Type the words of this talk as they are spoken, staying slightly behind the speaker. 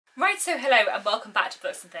Right, so hello and welcome back to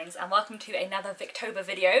Books and Things, and welcome to another Victober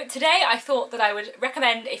video. Today I thought that I would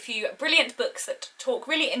recommend a few brilliant books that talk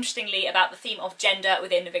really interestingly about the theme of gender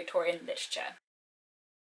within Victorian literature.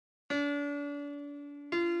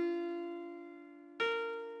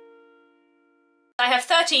 I have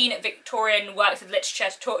 13 Victorian works of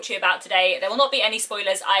literature to talk to you about today. There will not be any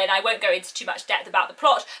spoilers, and I won't go into too much depth about the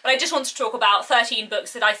plot, but I just want to talk about 13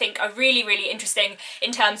 books that I think are really interesting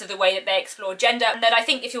in terms of the way that they explore gender, and that I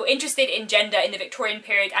think if you're interested in gender in the Victorian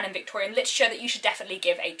period and in Victorian literature, that you should definitely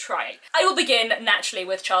give a try. I will begin naturally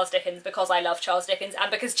with Charles Dickens because I love Charles Dickens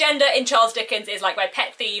and because gender in Charles Dickens is like my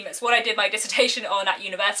pet theme. It's what I did my dissertation on at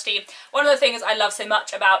university. One of the things I love so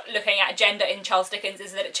much about looking at gender in Charles Dickens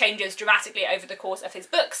is that it changes dramatically over the course of his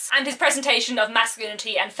books, and his presentation of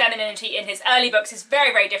masculinity and femininity in his early books is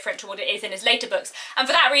very different to what it is in his later books, and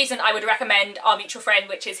for that reason I would recommend Our Mutual Friend,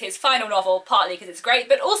 which is his final novel, partly because it's great,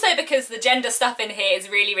 but also because the gender stuff in here is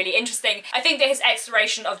really interesting. I think that his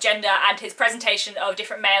exploration of gender and his presentation of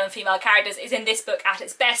different male and female characters is in this book at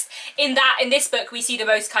its best, in that in this book we see the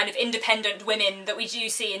most kind of independent women that we do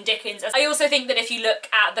see in Dickens. I also think that if you look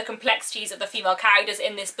at the complexities of the female characters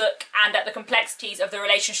in this book and at the complexities of the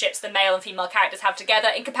relationships the male and female characters have together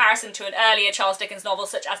in comparison to an earlier Charles Dickens novel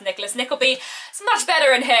such as Nicholas Nickleby, it's much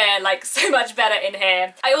better in here, like so much better in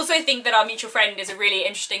here. I also think that Our Mutual Friend is a really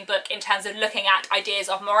interesting book in terms of looking at ideas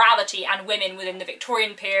of morality and women within the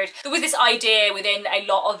Victorian period. There was this idea within a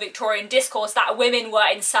lot of Victorian discourse that women were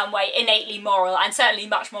in some way innately moral, and certainly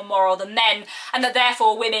much more moral than men, and that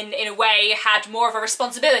therefore women in a way had more of a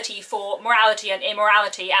responsibility for morality and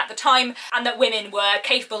immorality at the time, and that women were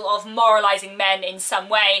capable of moralising men in some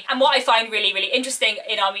way. And what I find really interesting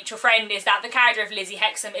in Our Mutual Friend is that the character of Lizzie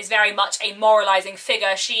Hexam is very much a moralising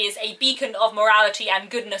figure. She is a beacon of morality and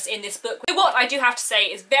goodness in this book. But what I do have to say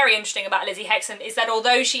is very interesting about Lizzie Hexam is that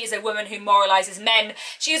although she is a woman who moralises men,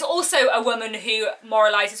 she is also a woman who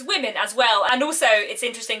moralises women as well. And also it's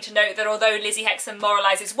interesting to note that although Lizzie Hexam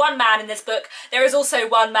moralises one man in this book, there is also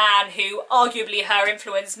one man who arguably her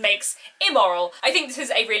influence makes immoral. I think this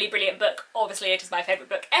is a really brilliant book. Obviously it is my favourite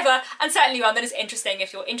book ever, and certainly one that is interesting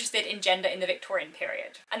if you're interested in gender in the Victorian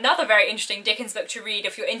period. Another very interesting Dickens book to read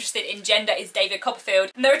if you're interested in gender is David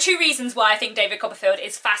Copperfield, and there are two reasons why I think David Copperfield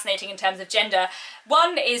is fascinating in terms of gender.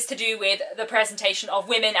 One is to do with the presentation of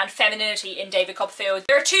women and femininity in David Copperfield.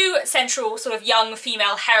 There are two central sort of young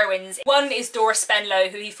female heroines. One is Dora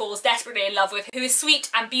Spenlow, who he falls desperately in love with, who is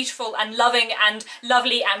sweet and beautiful and loving and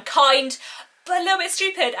lovely and kind, but a little bit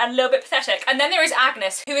stupid and a little bit pathetic. And then there is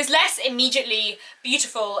Agnes, who is less immediately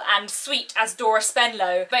beautiful and sweet as Dora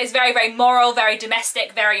Spenlow, but is very moral, very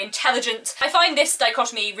domestic, very intelligent. I find this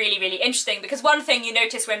dichotomy really interesting because one thing you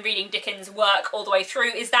notice when reading Dickens' work all the way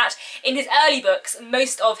through is that in his early books,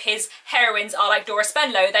 most of his heroines are like Dora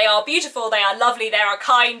Spenlow. They are beautiful, they are lovely, they are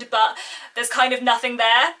kind, but there's kind of nothing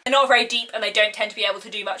there. They're not very deep and they don't tend to be able to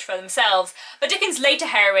do much for themselves. But Dickens' later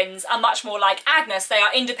heroines are much more like Agnes. They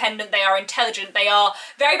are independent, they are intelligent, they are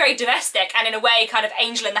very domestic, and in a way kind of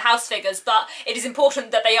angel in the house figures, but it is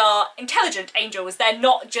important that they are intelligent angels. They're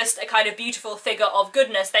not just a kind of beautiful figure of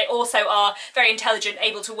goodness, they also are very intelligent,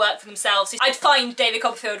 able to work for themselves. I'd find David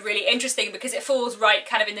Copperfield really interesting because it falls right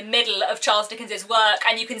kind of in the middle of Charles Dickens's work,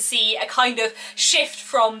 and you can see a kind of shift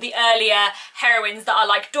from the earlier heroines that are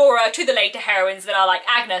like Dora to the later heroines that are like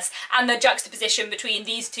Agnes, and the juxtaposition between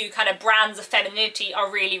these two kind of brands of femininity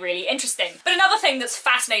are really interesting. But another thing that's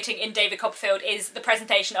fascinating in David Copperfield is the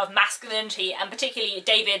presentation of masculinity, and particularly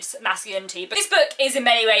David's masculinity. But this book is in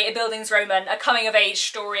many ways a Bildungsroman, a coming-of-age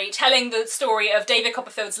story, telling the story of David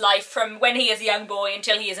Copperfield's life from when he is a young boy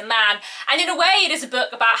until he is a man, and in a way it is a book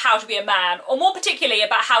about how to be a man, or more particularly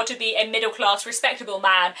about how to be a middle-class, respectable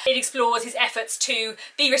man. It explores his efforts to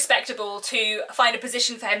be respectable, to find a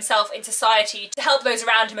position for himself in society, to help those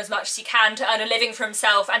around him as much as he can, to earn a living for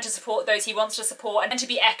himself and to support those he wants to support, and to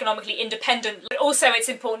be economically independent. But also it's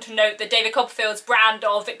important to note that David Copperfield's brand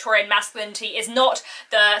of Victorian masculinity is not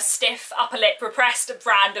the stiff, upper lip, repressed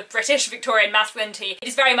brand of British Victorian masculinity. It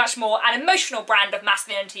is very much more an emotional brand of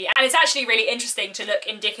masculinity, and it's actually really interesting to look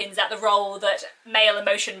in Dickens at the role that male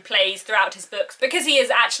emotion plays throughout his books, because he is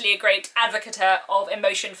actually a great advocate of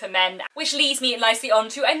emotion for men, which leads me nicely on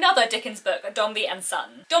to another Dickens book, Dombey and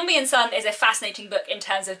Son. Dombey and Son is a fascinating book in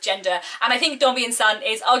terms of gender, and I think Dombey and Son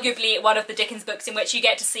is arguably one of the Dickens books in which you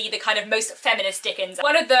get to see the kind of most feminist Dickens.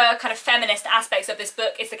 One of the kind of feminist feminist aspects of this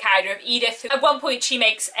book is the character of Edith, who at one point she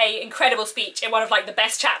makes an incredible speech in one of like the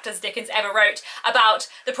best chapters Dickens ever wrote about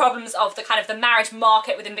the problems of the kind of the marriage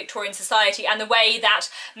market within Victorian society and the way that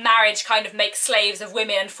marriage kind of makes slaves of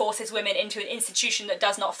women and forces women into an institution that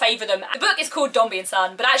does not favour them. The book is called Dombey and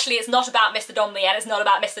Son, but actually it's not about Mr. Dombey and it's not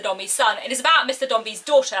about Mr. Dombey's son. It is about Mr. Dombey's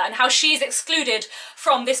daughter and how she is excluded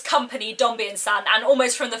from this company, Dombey and Son, and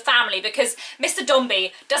almost from the family, because Mr.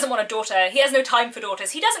 Dombey doesn't want a daughter. He has no time for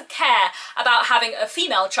daughters. He doesn't care about having a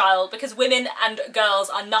female child because women and girls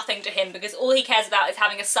are nothing to him, because all he cares about is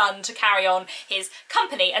having a son to carry on his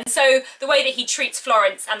company. And so the way that he treats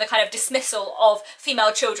Florence and the kind of dismissal of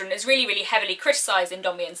female children is really, really heavily criticised in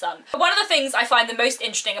Dombey and Son. But one of the things I find the most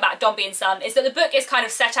interesting about Dombey and Son is that the book is kind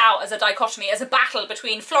of set out as a dichotomy, as a battle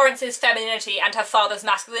between Florence's femininity and her father's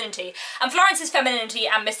masculinity. And Florence's femininity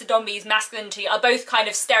and Mr. Dombey's masculinity are both kind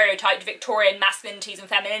of stereotyped Victorian masculinities and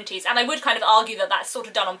femininities, and I would kind of argue that that's sort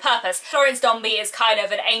of done on purpose. Florence Dombey is kind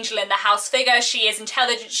of an angel in the house figure. She is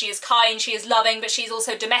intelligent, she is kind, she is loving, but she's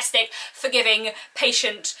also domestic, forgiving,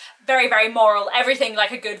 patient, very, very moral, everything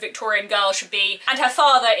like a good Victorian girl should be. And her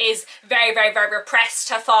father is very, very, very repressed.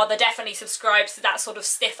 Her father definitely subscribes to that sort of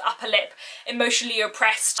stiff upper lip, emotionally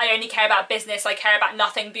oppressed, I only care about business, I care about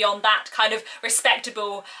nothing beyond that kind of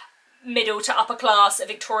respectable middle to upper class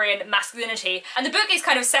Victorian masculinity. And the book is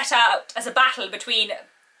kind of set out as a battle between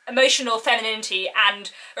emotional femininity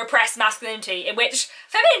and repressed masculinity, in which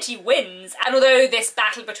femininity wins. And although this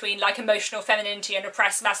battle between like emotional femininity and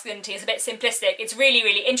repressed masculinity is a bit simplistic, it's really,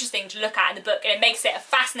 really interesting to look at in the book, and it makes it a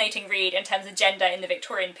fascinating read in terms of gender in the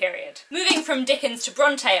Victorian period. Moving from Dickens to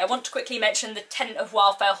Bronte, I want to quickly mention The Tenant of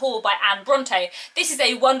Wildfell Hall by Anne Bronte. This is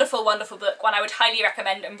a wonderful, wonderful book, one I would highly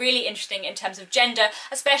recommend, and really interesting in terms of gender,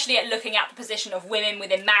 especially at looking at the position of women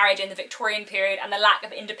within marriage in the Victorian period and the lack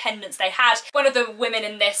of independence they had. One of the women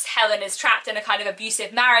in this, Helen, is trapped in a kind of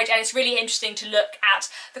abusive marriage, and it's really interesting to look at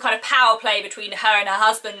the kind of power play between her and her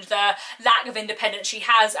husband, the lack of independence she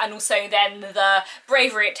has, and also then the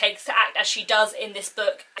bravery it takes to act as she does in this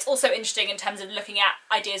book. It's also interesting in terms of looking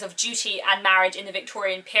at ideas of duty and marriage in the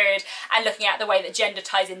Victorian period and looking at the way that gender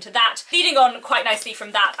ties into that. Leading on quite nicely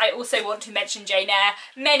from that, I also want to mention Jane Eyre.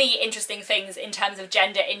 Many interesting things in terms of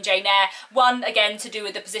gender in Jane Eyre. One, again, to do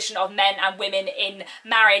with the position of men and women in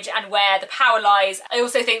marriage and where the power lies. I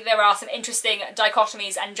also think there are some interesting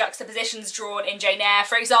dichotomies and juxtapositions drawn in Jane Eyre.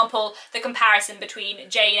 For example, the comparison between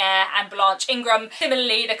Jane Eyre and Blanche Ingram.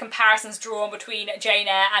 Similarly, the comparisons drawn between Jane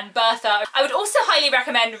Eyre and Bertha. I would also highly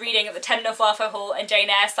recommend reading The Tenant of Wildfell Hall and Jane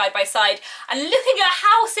Eyre side by side and looking at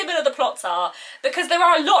how similar the plots are, because there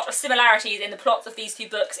are a lot of similarities in the plots of these two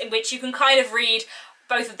books, in which you can kind of read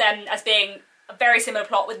both of them as being a very similar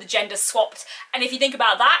plot with the genders swapped. And if you think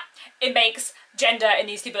about that, it makes gender in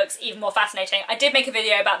these two books even more fascinating. I did make a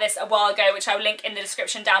video about this a while ago, which I will link in the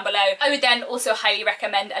description down below. I would then also highly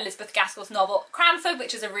recommend Elizabeth Gaskell's novel Cranford,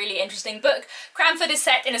 which is a really interesting book. Cranford is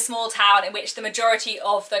set in a small town in which the majority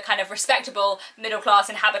of the kind of respectable middle-class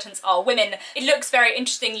inhabitants are women. It looks very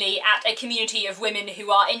interestingly at a community of women who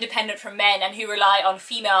are independent from men and who rely on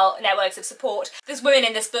female networks of support. These women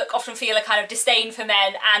in this book often feel a kind of disdain for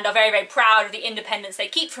men and are very, very proud of the independence they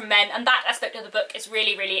keep from men, and that aspect of the book is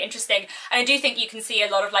really, really interesting. And I do think you can see a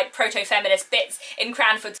lot of like proto-feminist bits in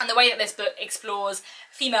Cranford, and the way that this book explores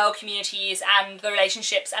female communities and the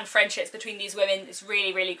relationships and friendships between these women is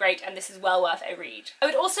really, really great, and this is well worth a read. I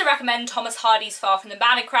would also recommend Thomas Hardy's Far from the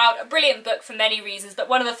Bandit Crowd, a brilliant book for many reasons, but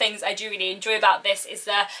one of the things I do really enjoy about this is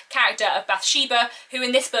the character of Bathsheba, who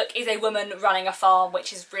in this book is a woman running a farm,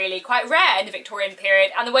 which is really quite rare in the Victorian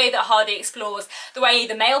period, and the way that Hardy explores the way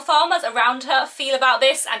the male farmers around her feel about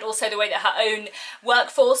this, and also the way that her own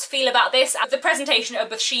workforce feel about this. The presentation of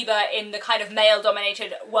Bathsheba in the kind of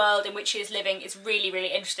male-dominated world in which she is living is really,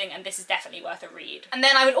 really interesting, and this is definitely worth a read. And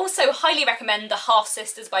then I would also highly recommend The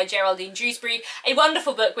Half-Sisters by Geraldine Dewsbury, a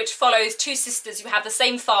wonderful book which follows two sisters who have the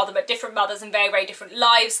same father but different mothers and very, very different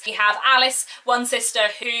lives. We have Alice, one sister,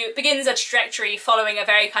 who begins a trajectory following a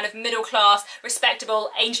very kind of middle-class,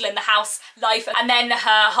 respectable, angel-in-the-house life, and then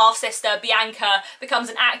her half-sister, Bianca, becomes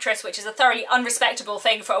an actress, which is a thoroughly unrespectable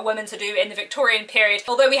thing for a woman to do in the Victorian period.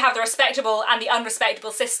 Although we have the respectable and the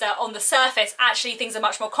unrespectable sister on the surface, actually things are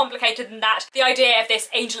much more complicated than that. The idea of this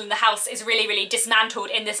angel in the house is really, really dismantled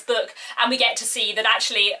in this book, and we get to see that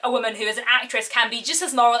actually a woman who is an actress can be just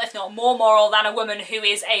as moral, if not more moral, than a woman who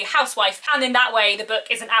is a housewife, and in that way the book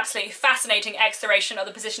is an absolutely fascinating exploration of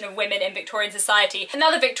the position of women in Victorian society.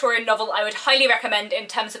 Another Victorian novel I would highly recommend in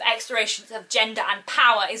terms of explorations of gender and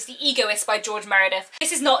power is The Egoist by George Meredith.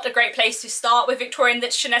 This is not a great place to start with Victorian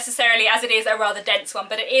literature necessarily, as it is a rather dense one,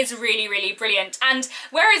 but it is really, really brilliant. And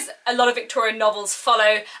whereas a lot of Victorian novels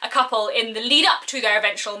follow a couple in the lead up to to their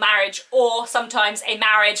eventual marriage, or sometimes a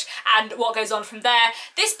marriage and what goes on from there.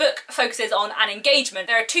 This book focuses on an engagement.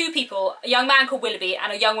 There are two people, a young man called Willoughby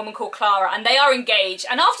and a young woman called Clara, and they are engaged,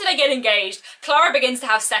 and after they get engaged, Clara begins to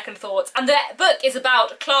have second thoughts, and the book is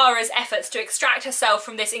about Clara's efforts to extract herself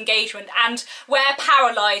from this engagement and where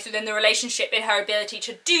power lies within the relationship in her ability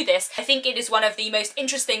to do this. I think it is one of the most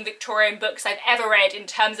interesting Victorian books I've ever read in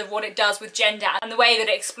terms of what it does with gender and the way that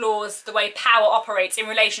it explores the way power operates in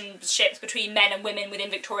relationships between men and women within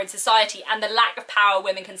Victorian society and the lack of power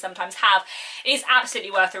women can sometimes have. It is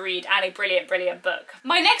absolutely worth a read and a brilliant, brilliant book.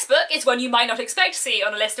 My next book is one you might not expect to see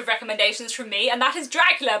on a list of recommendations from me, and that is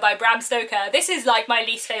Dracula by Bram Stoker. This is like my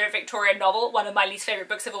least favourite Victorian novel, one of my least favourite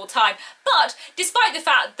books of all time, but despite the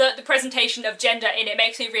fact that the presentation of gender in it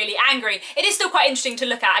makes me really angry, it is still quite interesting to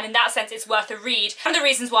look at, and in that sense it's worth a read. One of the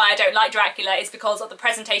reasons why I don't like Dracula is because of the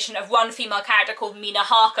presentation of one female character called Mina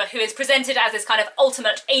Harker, who is presented as this kind of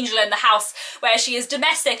ultimate angel in the house, where she is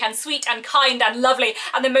domestic and sweet and kind and lovely,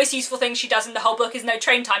 and the most useful thing she does in the whole book is know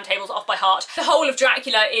train timetables off by heart. The whole of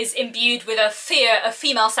Dracula is imbued with a fear of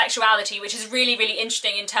female sexuality, which is really, really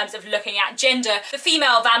interesting in terms of looking at gender. The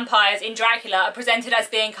female vampires in Dracula are presented as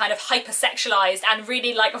being kind of hypersexualized and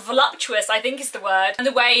really like voluptuous, I think is the word. And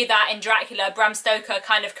the way that in Dracula Bram Stoker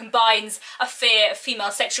kind of combines a fear of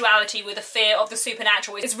female sexuality with a fear of the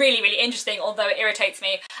supernatural is really, really interesting, although it irritates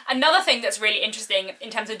me. Another thing that's really interesting in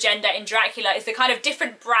terms of gender in Dracula is the kind of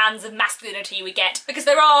different brands of masculinity we get, because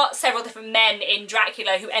there are several different men in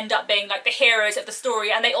Dracula who end up being like the heroes of the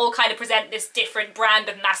story, and they all kind of present this different brand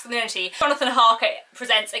of masculinity. Jonathan Harker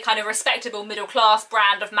presents a kind of respectable middle-class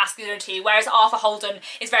brand of masculinity, whereas Arthur Holden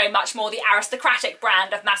is very much more the aristocratic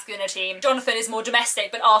brand of masculinity. Jonathan is more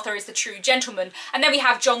domestic, but Arthur is the true gentleman. And then we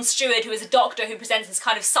have John Stewart, who is a doctor who presents this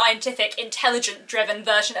kind of scientific, intelligent-driven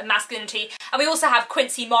version of masculinity. And we also have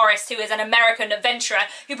Quincy Morris, who is an American adventurer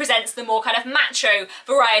who presents the more kind of macho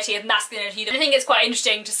variety of masculinity. I think it's quite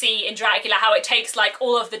interesting to see in Dracula how it takes like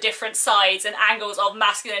all of the different sides and angles of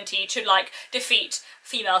masculinity to like defeat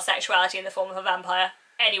female sexuality in the form of a vampire.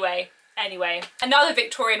 Anyway, another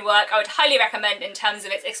Victorian work I would highly recommend in terms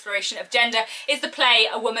of its exploration of gender is the play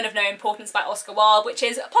A Woman of No Importance by Oscar Wilde, which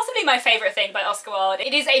is possibly my favourite thing by Oscar Wilde.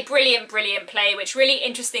 It is a brilliant, brilliant play which really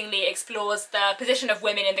interestingly explores the position of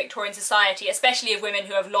women in Victorian society, especially of women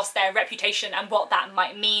who have lost their reputation and what that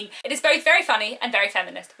might mean. It is both very funny and very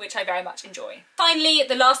feminist, which I very much enjoy. Finally,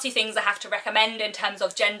 the last two things I have to recommend in terms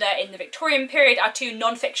of gender in the Victorian period are two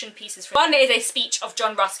non-fiction pieces. One is a speech of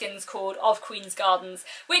John Ruskin's called Of Queen's Gardens,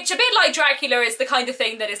 which, a bit like Dracula, is the kind of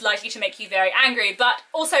thing that is likely to make you very angry, but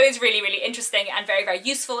also is really, really interesting and very, very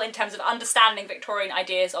useful in terms of understanding Victorian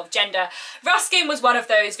ideas of gender. Ruskin was one of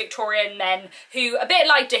those Victorian men who, a bit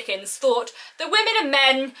like Dickens, thought that women and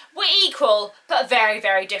men were equal, but very,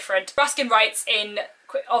 very different. Ruskin writes in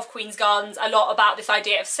Of Queen's Gardens a lot about this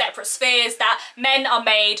idea of separate spheres, that men are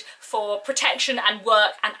made for protection and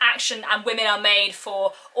work and action, and women are made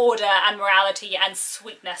for order and morality and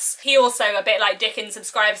sweetness. He also, a bit like Dickens,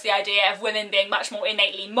 subscribes to the idea of women being much more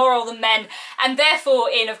innately moral than men, and therefore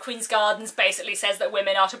in Of Queen's Gardens basically says that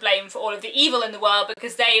women are to blame for all of the evil in the world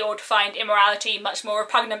because they ought to find immorality much more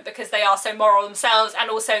repugnant because they are so moral themselves, and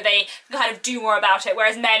also they kind of do more about it,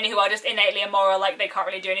 whereas men who are just innately immoral, like, they can't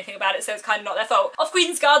really do anything about it, so it's kind of not their fault. Of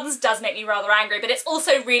Queen's Gardens does make me rather angry, but it's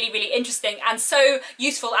also really, really interesting and so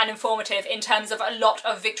useful and informative in terms of a lot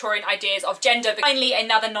of Victorian ideas of gender. Finally,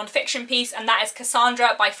 another non-fiction piece, and that is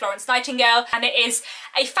Cassandra by Florence Nightingale, and it is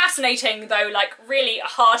a fascinating, though like really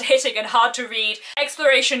hard-hitting and hard to read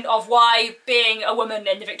exploration of why being a woman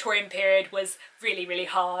in the Victorian period was really, really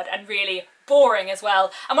hard and really boring as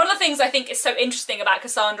well. And one of the things I think is so interesting about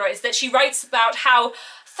Cassandra is that she writes about how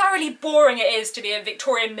thoroughly boring it is to be a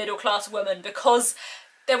Victorian middle-class woman, because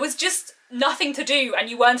there was just nothing to do and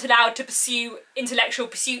you weren't allowed to pursue intellectual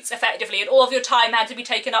pursuits effectively, and all of your time had to be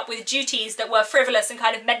taken up with duties that were frivolous and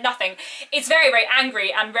kind of meant nothing. It's very, very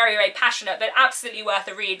angry and very, very passionate, but absolutely worth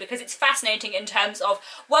a read because it's fascinating in terms of,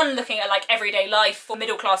 one, looking at like everyday life for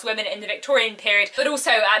middle-class women in the Victorian period, but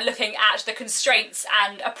also at looking at the constraints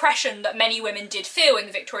and oppression that many women did feel in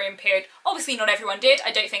the Victorian period. Obviously not everyone did.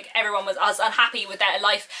 I don't think everyone was as unhappy with their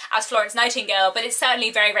life as Florence Nightingale, but it's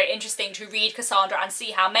certainly very, very interesting to read Cassandra and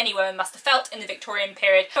see how many women must have felt in the Victorian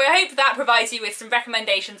period. So I hope that provides you with some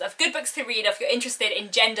recommendations of good books to read if you're interested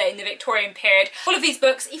in gender in the Victorian period. All of these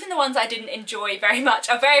books, even the ones I didn't enjoy very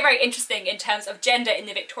much, are very, very interesting in terms of gender in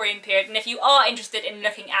the Victorian period, and if you are interested in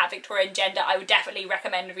looking at Victorian gender, I would definitely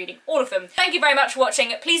recommend reading all of them. Thank you very much for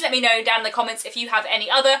watching. Please let me know down in the comments if you have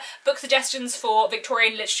any other book suggestions for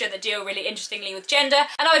Victorian literature that deal really interestingly with gender,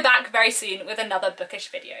 and I'll be back very soon with another bookish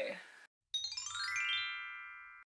video.